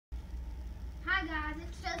Hi guys,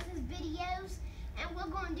 it's Joseph's Videos, and we're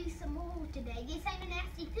going to do some more today. This ain't a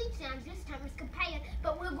nasty food sounds, this time it's compared,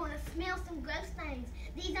 but we're going to smell some gross things.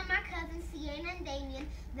 These are my cousins, Siana and Damien.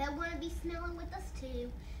 They're going to be smelling with us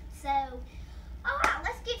too. So, alright,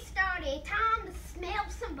 let's get started. Time to smell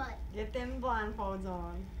some butt. Get them blindfolds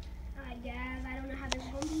on. Alright guys, I don't know how this is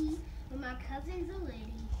going to be, but my cousins are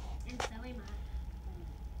ready, and so am I.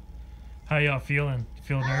 How y'all feeling?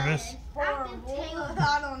 Feel nervous? I feel terrible.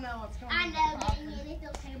 I don't know what's going on. I know, Damien, it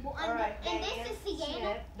feels terrible. Alright, And this is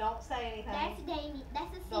Siana. Don't say anything. That's Damien.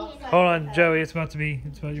 That's a Don't Siana. say Hold on, anything. Joey. It's about to be.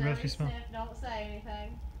 You're about to be Joey smelling. sniff, don't say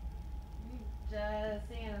anything. Just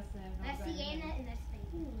Sienna sniff. Don't That's say anything. Siana and that's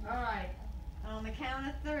Damien. Alright. On the count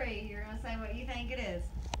of 3, you're going to say what you think it is.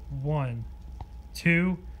 1,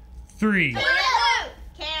 2, 3.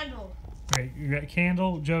 Candle. Great. You got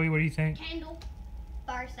candle. Joey, what do you think? Candle.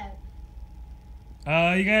 Bar soap.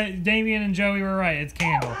 You got Damien and Joey were right. It's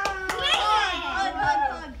candle. It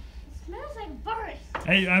smells like bar soap.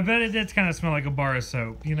 Hey, I bet it did kind of smell like a bar of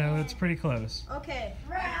soap. You know, it's pretty close. Okay.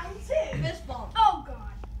 Round 2. Fist bump. Oh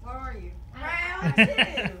God. Where are you? Round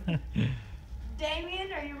 2.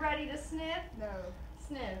 Damien, are you ready to sniff? No.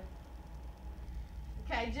 Sniff.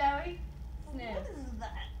 Okay, Joey. Sniff. What is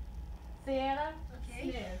that? Sienna.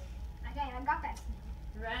 Okay. Sniff. Okay, I got that.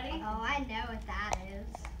 Ready? Oh, I know what that is.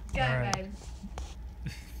 Go, Alright. babe.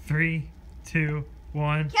 3, 2,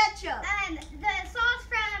 1. Ketchup. And the sauce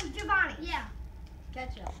from Giovanni. Yeah.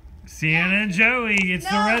 Ketchup. Sienna and Joey. It's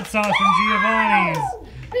the No. red sauce from Giovanni's.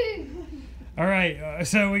 All right.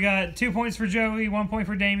 So we got 2 points for Joey, 1 point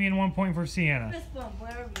for Damien, 1 point for Sienna. Fist bump,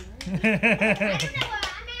 wherever I you don't know what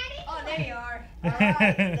I'm at it. Oh, there you are.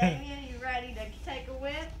 Alright, Damien, you ready to take a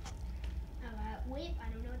whip? Whip. I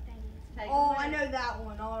don't know what that is. Take a Oh, whip. I know that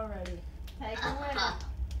one already. Take a whip.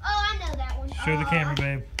 Oh, I know that one. Show the camera,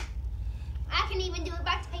 babe. I can even do it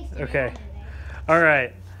by tasting it. Okay. I know that. All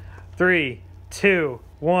right. 3, 2,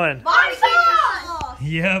 1. Barbecue sauce!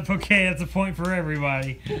 Yep. Okay, that's a point for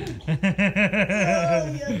everybody. Oh, you did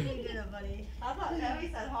it, buddy. I thought Joey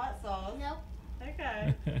said hot sauce. Nope.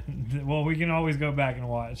 Okay. Well, we can always go back and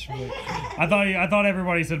watch. But I thought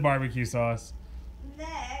everybody said barbecue sauce. Next.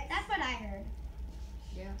 That's what I heard.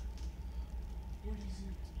 Yeah.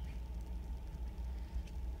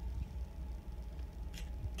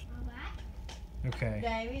 All right. Okay.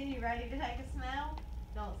 Damien, you ready to take a smell?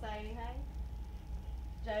 Don't say anything.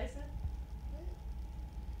 Joseph?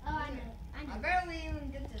 Oh, I know. I I know. barely even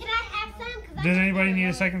get this. Can I have some? 'Cause I Does know anybody that. need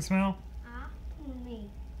a second smell? Me.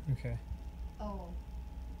 Okay. Oh.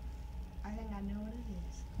 I think I know what it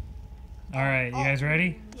is. All right. You guys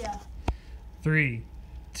ready? Yeah. 3,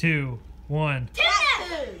 2, 1. Cat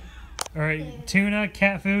food. All right. Tuna,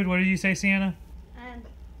 cat food. What did you say, Sienna?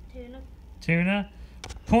 Tuna. Tuna.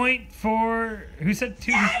 Point for who said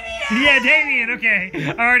tuna? Yeah, Damien. Okay,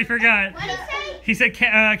 I already forgot. What did he say? He said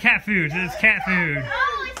cat food. It's cat food.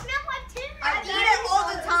 Oh, it smells like tuna. I eat it all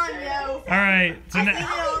the time, yo. All right. So I eat now, it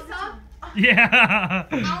all the time. yeah.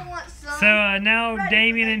 I want some. So now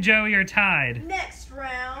Damien and Joey are tied. Next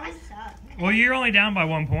round. I suck. Well, you're only down by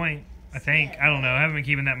 1 point. I think. I don't know. I haven't been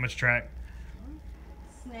keeping that much track.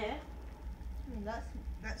 Sniff.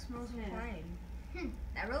 That smells plain.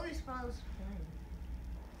 That really smells plain.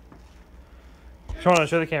 Hold on.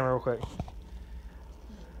 Show the camera real quick.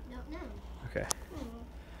 No, no. Okay.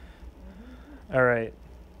 All right.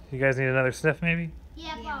 You guys need another sniff, maybe?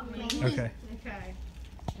 Yeah, probably. Okay. Okay.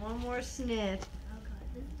 One more sniff. Oh God,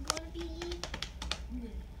 this is gonna be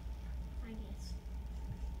good. I guess.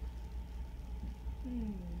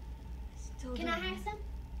 Can I have some?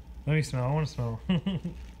 Let me smell. I want to smell.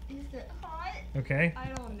 Is it hot? Okay. I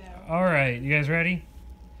don't know. All right. You guys ready?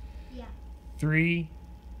 Yeah. 3,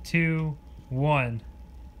 2, 1.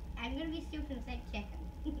 I'm gonna be stupid and say chicken.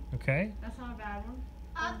 Okay. That's not a bad one.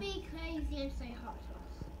 I'll be crazy and say hot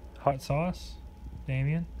sauce. Hot sauce.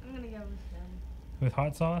 Damien I'm gonna go with them. with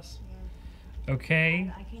hot sauce.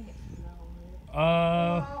 Okay. I can't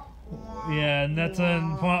smell Yeah, and that's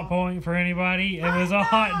a point for anybody. It was a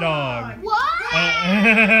hot dog. What?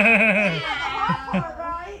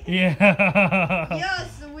 Right? Yeah.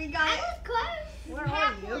 Yes, we got I it. was close. Where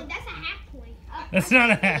half are you? point. That's a half point. That's not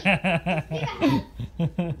a.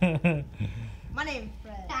 My name's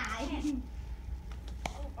Fred. Die.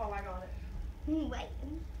 Oh, I got it. Wait.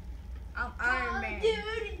 I'm Iron Man.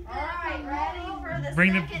 Dude. Alright, ready for the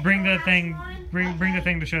bring second the to thing. last one? Bring the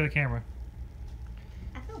thing to show the camera.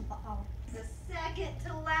 I feel bald. The second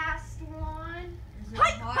to last one. Is it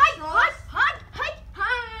Hi, hot hi, sauce? hi, hi,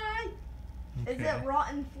 hi. Is Okay. it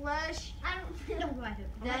rotten flesh? I don't know what it is.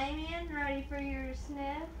 Damien, ready for your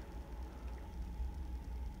sniff?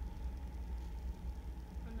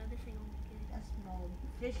 Another thing will be good. That's smelled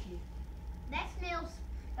fishy. That smells.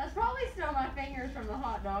 That's probably still my fingers from the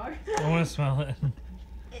hot dog. I want to smell it.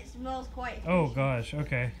 It smells quite fishy. Oh gosh.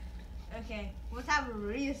 Okay. Okay, let's have a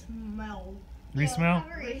re-smell. Re-smell?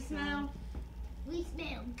 Re-smell. We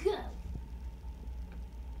smell good.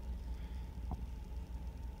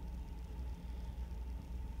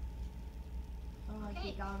 Oh, like Okay.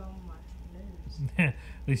 it got on my nose. At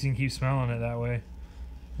least you can keep smelling it that way.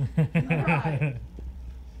 Alright.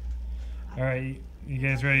 All right. You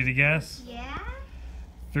guys ready to guess? Yeah.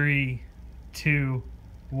 3, 2,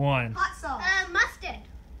 1. Hot sauce. Mustard.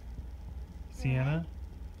 Sienna?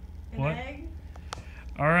 An What? egg.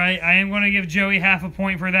 All right. I am going to give Joey half a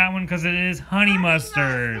point for that one because it is honey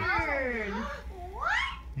mustard. What?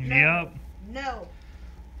 Yep. No.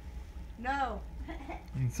 No.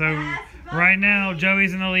 And so right now,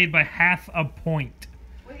 Joey's in the lead by half a point.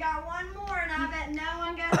 We got one more, and I bet no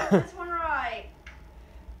one gets this one right.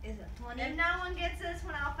 Is it funny? If no one gets this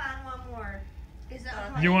one, I'll find one more. Is it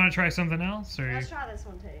Do you want to try something else? Or? Let's try this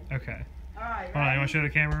one too. Okay. All right. Hold on. You ready? want to show the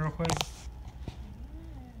camera real quick?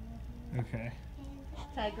 Okay.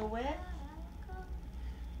 Take a whiff.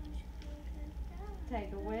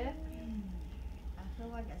 Take a whiff. I feel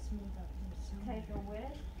like I smelled that from Take a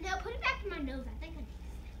whiff. No, put it back in my nose. I think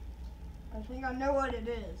I think I know what it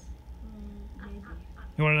is. Maybe.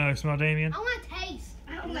 You want another smell, Damien? I want to taste.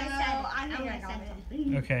 No, I think I got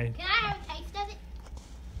it. Okay. Can I have a taste of it?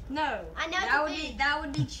 No. I know That it's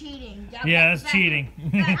would be cheating. Yeah, that's cheating.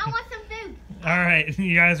 I want some food. All right.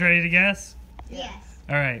 You guys ready to guess? Yes.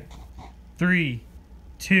 All right. 3,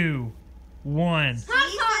 2, 1.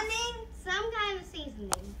 Seasoning? Some kind of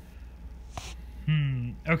seasoning.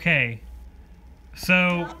 Okay.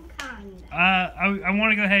 So Some kind. I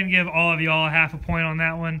want to go ahead and give all of y'all half a point on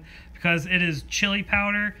that one because it is chili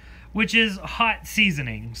powder, which is hot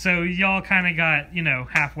seasoning. So y'all kind of got,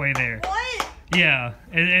 halfway there. What? Yeah.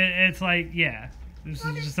 It's like, yeah. This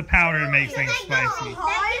is just a powder that makes things spicy.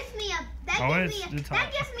 That gives me a. Oh, it's That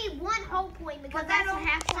hot. gives me one whole point because But that's that a don't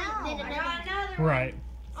half point. count. Then I another. got another one. Right.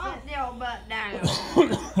 Sit your butt down.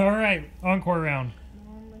 All right. Encore round.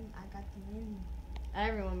 I got the win.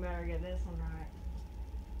 Everyone better get this one right.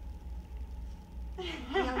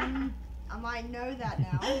 I might know that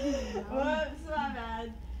now. Whoops, my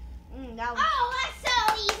bad. That was, Oh, that's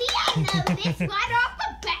so easy. I know this right off the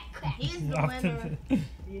back crack. he's the Off winner. to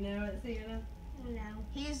You know what, Sienna? No.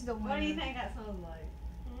 He's the winner. What do you think that smells like?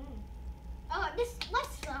 Oh, let's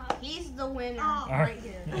He's the winner. Oh. All right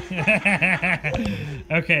here.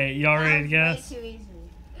 Okay. Y'all ready to That was guess? way too easy.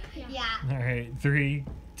 Yeah. All right. 3,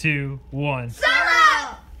 2, 1.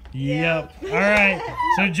 Syrup! Yep. All right.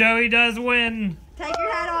 So Joey does win. Take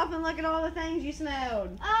your hat off and look at all the things you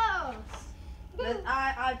smelled. Oh.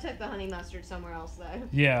 I took the honey mustard somewhere else though.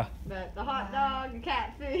 Yeah. But the hot dog, the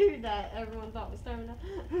cat food that everyone thought was terminal.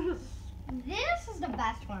 This is the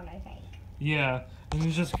best one, I think. Yeah.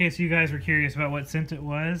 And just in case you guys were curious about what scent it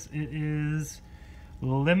was, it is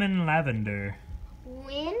lemon lavender.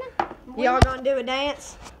 When? Y'all gonna do a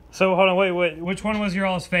dance? So hold on, wait. Which one was your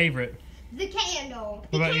all's favorite? The candle.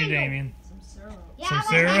 What about you, Damien? Some syrup. Yeah, Some I like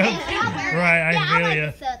syrup? the candle. Right, I yeah, feel I like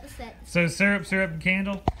ya. the syrup. So syrup, and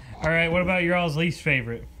candle. All right. What about your all's least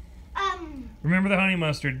favorite? Remember the honey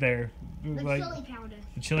mustard there? The chili powder.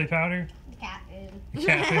 The chili powder. The cat food. The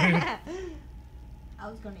cat I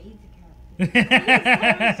was gonna eat the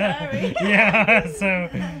cat. food. Yeah. So,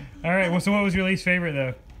 all right. Well, so what was your least favorite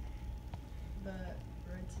though? The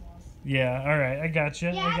red sauce. Yeah. All right. I got you.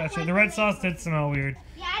 Yeah, I I got you. like The the red red sauce sauce. did smell weird.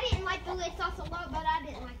 Yeah, I didn't like the red sauce a lot, but I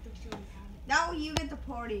didn't like the chili powder. Now you get the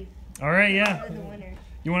party. All right. Yeah. You're the winner.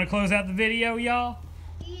 You want to close out the video, y'all?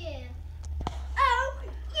 Yeah. Oh,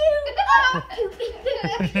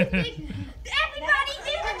 everybody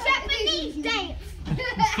do the Japanese dance.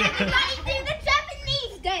 Everybody do the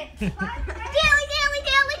Japanese dance. Dilly, dilly,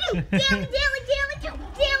 dilly, do. Dilly, dilly.